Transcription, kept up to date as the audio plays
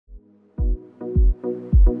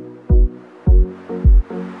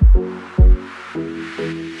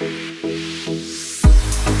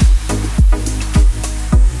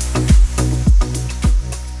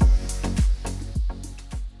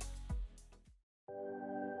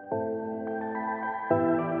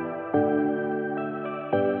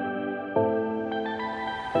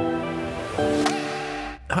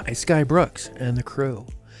Hi, Sky Brooks and the crew.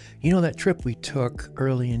 You know, that trip we took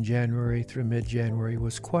early in January through mid-January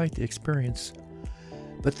was quite the experience,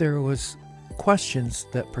 but there was questions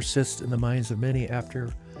that persist in the minds of many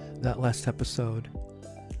after that last episode.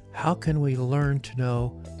 How can we learn to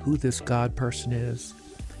know who this God person is?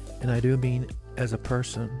 And I do mean as a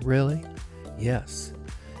person. Really? Yes.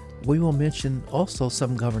 We will mention also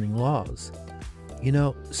some governing laws. You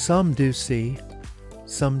know, some do see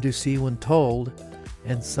when told,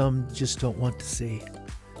 and some just don't want to see.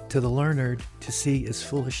 To the learned, to see is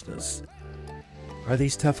foolishness. Are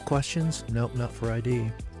these tough questions? Nope, not for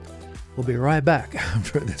ID. We'll be right back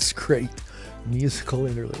after this great musical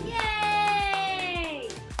interlude. Yay!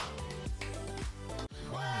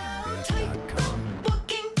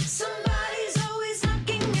 Somebody's always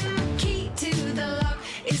knocking, and the key to the lock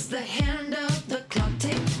is the hand of the clock.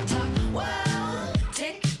 Tick tock, well,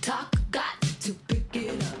 tick tock, got to pick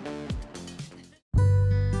it up.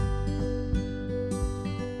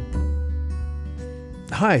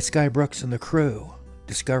 Hi, Sky Brooks and the crew,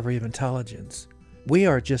 Discovery of Intelligence. We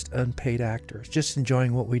are just unpaid actors, just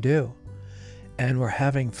enjoying what we do. And we're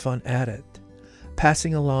having fun at it,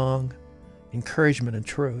 passing along encouragement and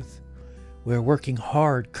truth. We're working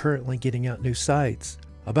hard currently getting out new sites,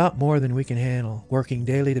 about more than we can handle, working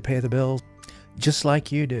daily to pay the bills, just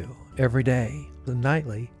like you do, every day, and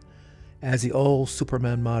nightly, as the old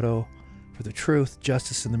Superman motto for the truth,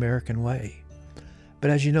 justice, and the American way. But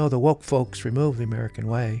as you know, the woke folks removed the American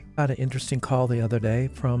way. I had an interesting call the other day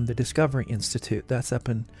from the Discovery Institute. That's up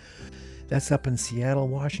in Seattle,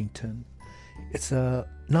 Washington. It's a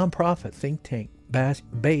nonprofit think tank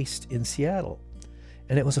based in Seattle.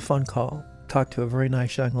 And it was a fun call. Talked to a very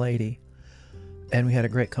nice young lady, and we had a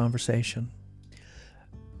great conversation.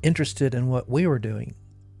 Interested in what we were doing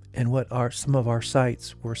and what some of our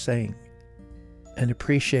sites were saying, and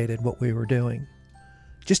appreciated what we were doing.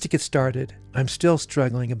 Just to get started, I'm still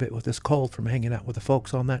struggling a bit with this cold from hanging out with the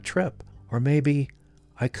folks on that trip. Or maybe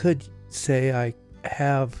I could say I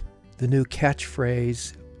have the new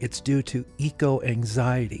catchphrase, it's due to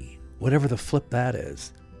eco-anxiety, whatever the flip that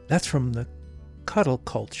is. That's from the cuddle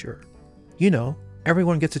culture. You know,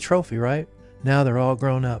 everyone gets a trophy, right? Now they're all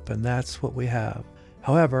grown up, and that's what we have.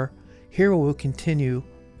 However, here we'll continue,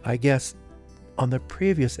 I guess, on the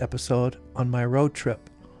previous episode on my road trip.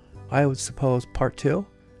 I would suppose part 2.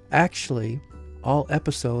 Actually, all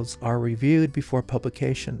episodes are reviewed before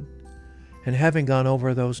publication. And having gone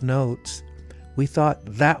over those notes, we thought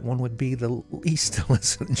that one would be the least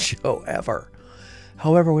listened show ever.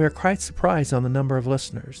 However, we are quite surprised on the number of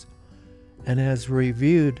listeners. And as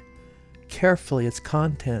reviewed carefully its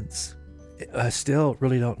contents, I still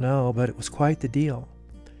really don't know, but it was quite the deal.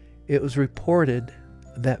 It was reported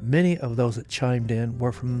that many of those that chimed in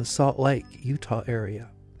were from the Salt Lake, Utah area.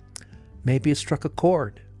 Maybe it struck a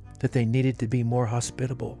chord that they needed to be more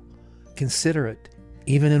hospitable, considerate,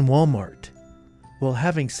 even in Walmart. Well,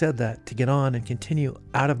 having said that, to get on and continue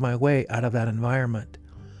out of my way out of that environment,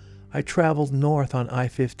 I traveled north on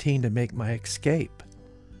I-15 to make my escape.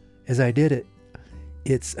 As I did it,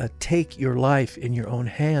 it's a take your life in your own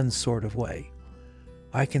hands sort of way.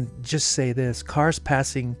 I can just say this, cars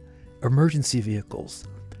passing emergency vehicles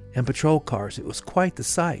and patrol cars, it was quite the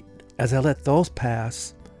sight. As I let those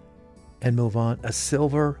pass and move on, a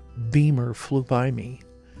silver Beamer flew by me.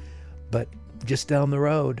 But just down the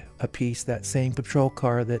road, a piece, that same patrol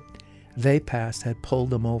car that they passed had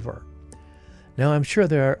pulled them over. Now, I'm sure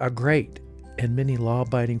there are great and many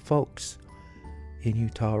law-abiding folks in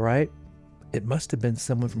Utah, right? It must have been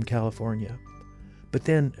someone from California. But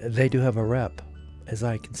then they do have a rep, as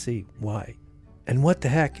I can see why. And what the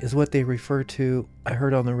heck is what they refer to, I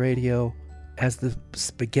heard on the radio, as the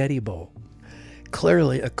spaghetti bowl.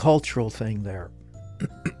 Clearly a cultural thing there.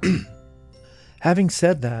 Having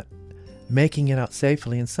said that, making it out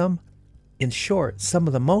safely, and in short, some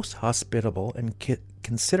of the most hospitable and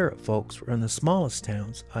considerate folks were in the smallest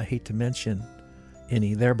towns. I hate to mention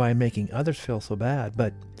any, thereby making others feel so bad,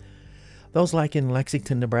 but those like in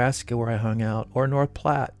Lexington, Nebraska, where I hung out, or North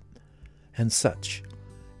Platte, and such.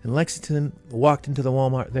 In Lexington, walked into the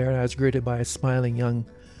Walmart there, and I was greeted by a smiling young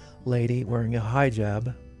lady wearing a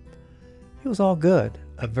hijab. It was all good,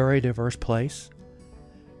 a very diverse place.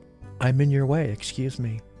 I'm in your way, excuse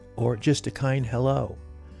me, or just a kind hello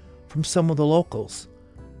from some of the locals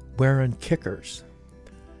wearing kickers.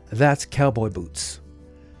 That's cowboy boots.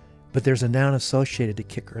 But there's a noun associated to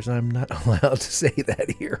kickers. I'm not allowed to say that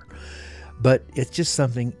here. But it's just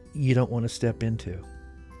something you don't want to step into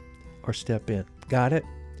or step in. Got it?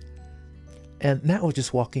 And that was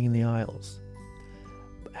just walking in the aisles.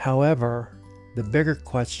 However, the bigger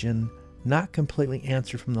question, not completely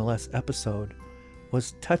answered from the last episode,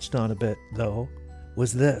 was touched on a bit, though,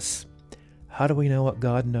 was this. How do we know what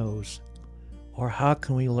God knows? Or how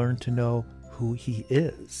can we learn to know who He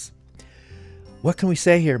is? What can we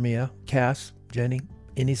say here, Mia, Cass, Jenny?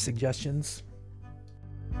 Any suggestions?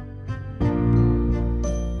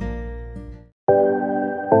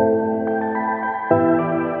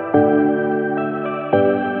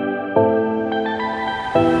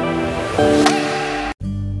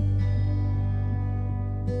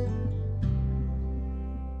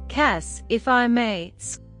 Cass, if I may,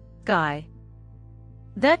 Sky.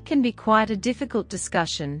 That can be quite a difficult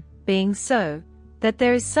discussion, being so that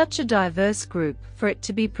there is such a diverse group for it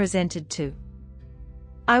to be presented to.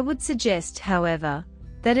 I would suggest, however,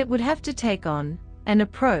 that it would have to take on an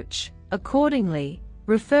approach, accordingly,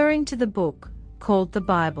 referring to the book called the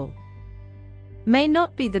Bible. May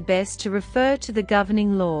not be the best to refer to the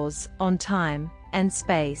governing laws on time and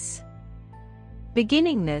space,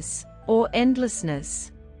 beginningness or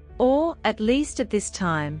endlessness, or at least at this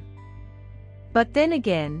time. But then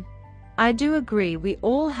again, I do agree we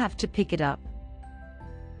all have to pick it up.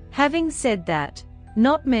 Having said that,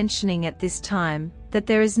 not mentioning at this time that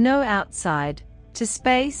there is no outside to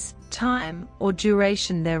space, time, or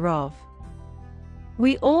duration thereof.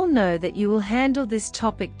 We all know that you will handle this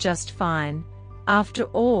topic just fine. After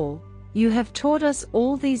all, you have taught us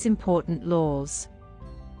all these important laws.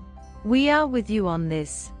 We are with you on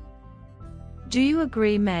this. Do you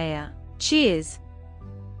agree, Maya? Cheers.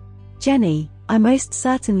 Jenny, I most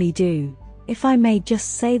certainly do. If I may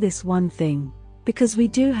just say this one thing, because we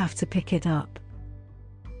do have to pick it up.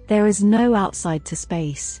 There is no outside to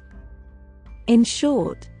space. In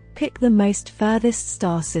short, pick the most furthest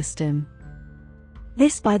star system.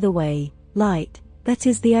 This, by the way, light, that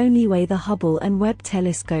is the only way the Hubble and Webb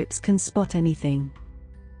telescopes can spot anything.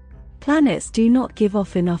 Planets do not give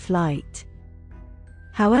off enough light.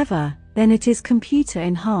 However, then it is computer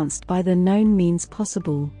enhanced by the known means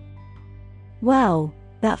possible. Well,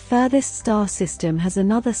 that furthest star system has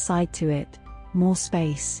another side to it, more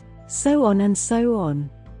space, so on and so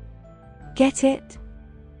on. Get it?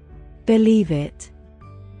 Believe it.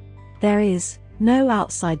 There is no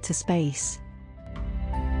outside to space.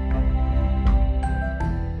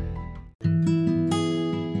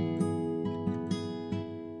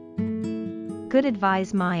 Good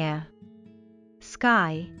advice, Maya.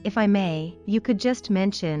 Sky, if I may, you could just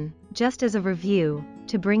mention, just as a review,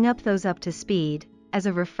 to bring those up to speed, as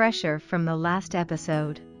a refresher from the last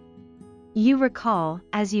episode. You recall,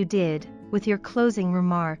 as you did, with your closing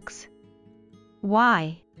remarks.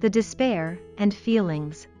 Why, the despair and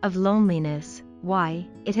feelings of loneliness, why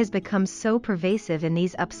it has become so pervasive in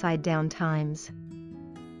these upside-down times.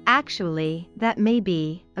 Actually, that may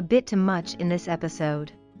be a bit too much in this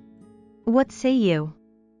episode. What say you?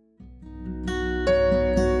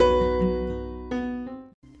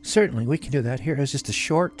 Certainly, we can do that. Here is just a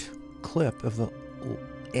short clip of the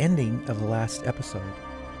ending of the last episode,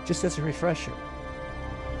 just as a refresher.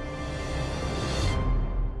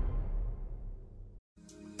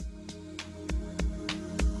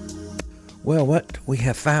 Well, what we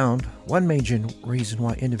have found, one major reason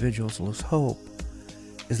why individuals lose hope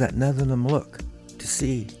is that none of them look to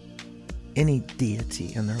see any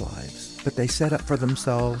deity in their lives, but they set up for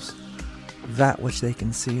themselves that which they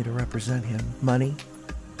can see to represent him: money,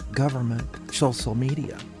 government, social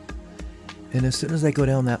media. And as soon as they go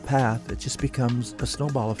down that path, it just becomes a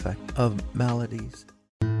snowball effect of maladies.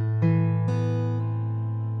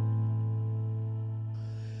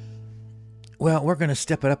 Well, we're going to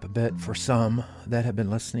step it up a bit for some that have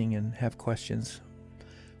been listening and have questions.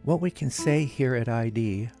 What we can say here at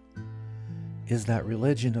ID is that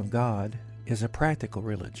religion of God is a practical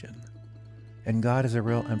religion, and God is a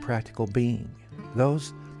real and practical being.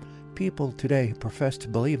 Those people today who profess to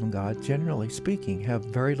believe in God, generally speaking, have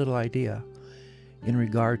very little idea in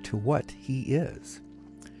regard to what He is.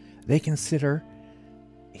 They consider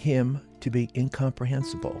Him to be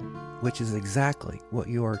incomprehensible, which is exactly what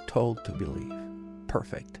you are told to believe.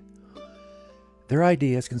 Perfect. Their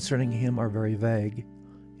ideas concerning Him are very vague,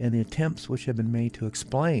 and the attempts which have been made to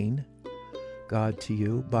explain God to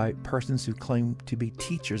you by persons who claim to be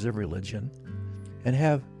teachers of religion and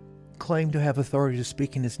have claimed to have authority to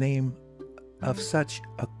speak in His name of such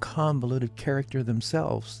a convoluted character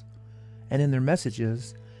themselves and in their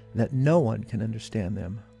messages that no one can understand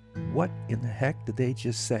them. What in the heck did they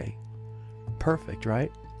just say? Perfect,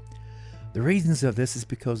 right? The reasons of this is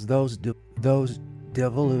because those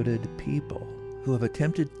devoluted people who have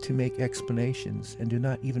attempted to make explanations and do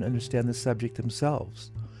not even understand the subject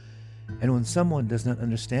themselves. And when someone does not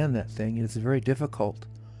understand that thing, it is very difficult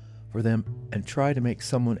for them and try to make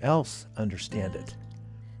someone else understand it.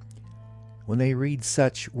 when they read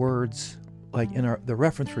such words like in the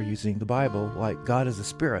reference we're using, the Bible, like God is a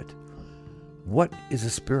spirit. What is a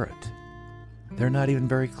spirit? They're not even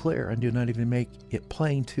very clear and do not even make it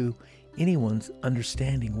plain to anyone's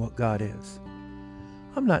understanding what God is.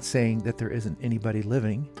 I'm not saying that there isn't anybody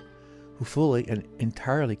living who fully and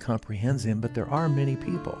entirely comprehends him, but there are many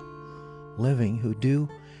people living who do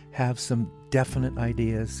have some definite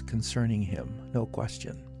ideas concerning him, no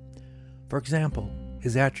question. For example,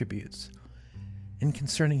 his attributes, and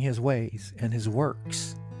concerning his ways and his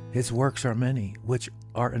works. His works are many, which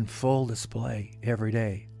are in full display every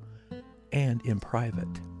day and in private.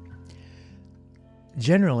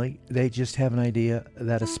 Generally, they just have an idea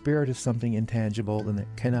that a spirit is something intangible and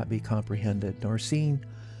that cannot be comprehended, nor seen,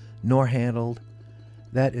 nor handled,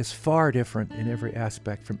 that is far different in every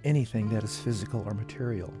aspect from anything that is physical or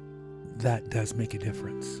material. That does make a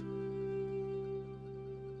difference.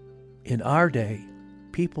 In our day,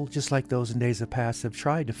 people, just like those in days of past, have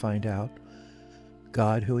tried to find out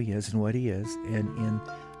God, who he is and what he is, and in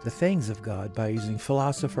the things of God by using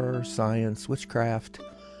philosopher, science, witchcraft,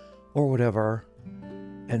 or whatever,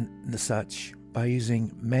 and the such, by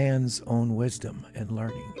using man's own wisdom and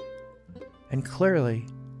learning. And clearly,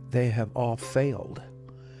 they have all failed.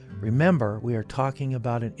 Remember, we are talking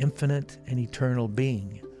about an infinite and eternal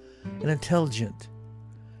being, an intelligent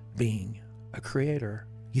being, a creator.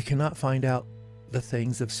 You cannot find out the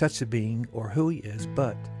things of such a being or who he is,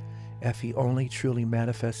 but if he only truly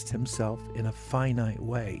manifests himself in a finite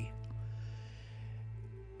way.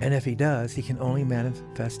 And if he does, he can only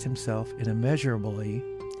manifest himself in a measurably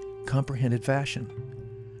comprehended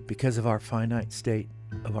fashion because of our finite state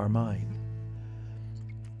of our mind.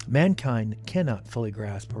 Mankind cannot fully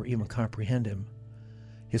grasp or even comprehend him,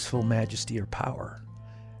 his full majesty or power.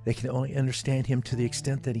 They can only understand him to the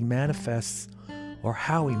extent that he manifests or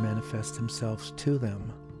how he manifests himself to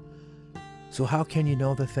them. So how can you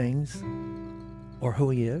know the things or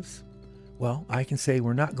who he is? Well, I can say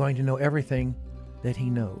we're not going to know everything that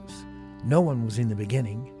he knows. No one was in the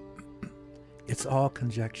beginning. It's all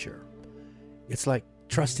conjecture. It's like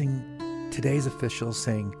trusting today's officials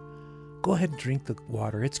saying, go ahead and drink the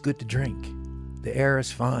water. It's good to drink. The air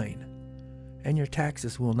is fine. And your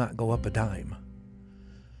taxes will not go up a dime.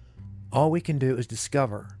 All we can do is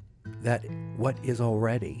discover that what is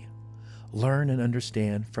already, learn and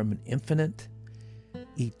understand from an infinite,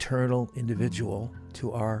 eternal individual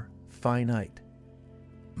to our finite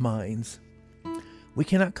minds. We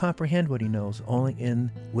cannot comprehend what he knows, only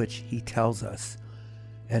in which he tells us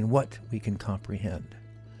and what we can comprehend.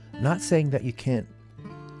 Not saying that you can't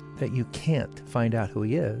find out who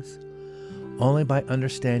he is, only by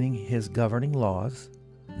understanding his governing laws,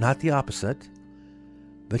 not the opposite,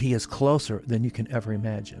 but he is closer than you can ever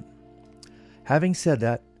imagine. Having said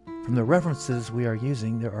that, from the references we are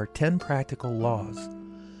using, there are 10 practical laws,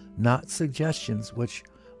 not suggestions which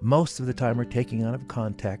most of the time are taken out of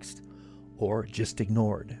context or just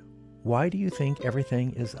ignored. Why do you think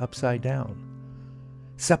everything is upside down?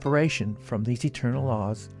 Separation from these eternal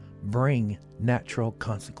laws bring natural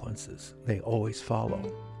consequences. They always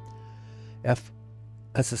follow. If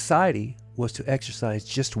a society was to exercise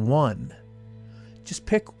just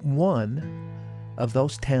pick one of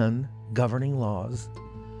those 10 governing laws,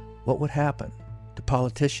 what would happen to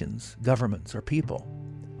politicians, governments, or people?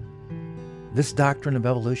 This doctrine of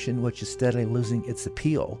evolution, which is steadily losing its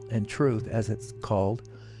appeal and truth, as it's called,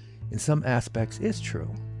 in some aspects is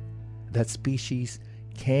true, that species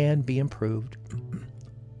can be improved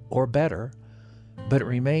or better, but it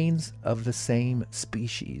remains of the same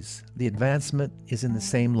species. The advancement is in the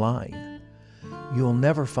same line. You will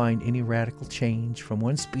never find any radical change from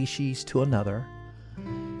one species to another,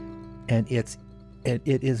 and it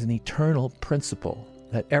is an eternal principle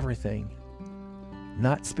that everything,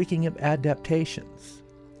 not speaking of adaptations,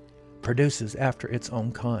 produces after its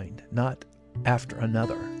own kind, not after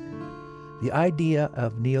another. The idea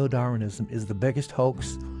of neo-Darwinism is the biggest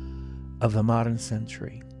hoax of the modern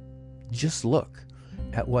century. Just look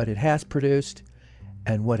at what it has produced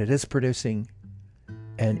and what it is producing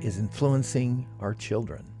and is influencing our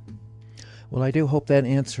children. Well, I do hope that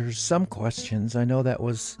answers some questions. I know that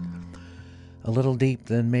was a little deep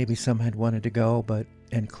than maybe some had wanted to go,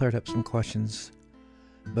 and cleared up some questions.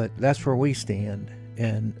 But that's where we stand,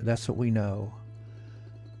 and that's what we know.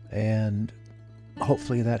 And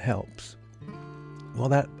hopefully that helps. Well,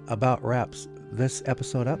 that about wraps this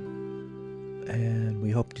episode up. And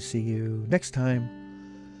we hope to see you next time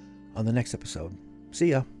on the next episode.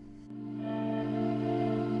 See ya.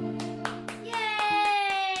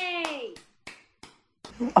 Yay!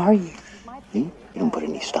 Who are you? You don't put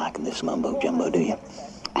any stock in this mumbo jumbo, do you?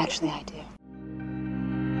 Actually, I do.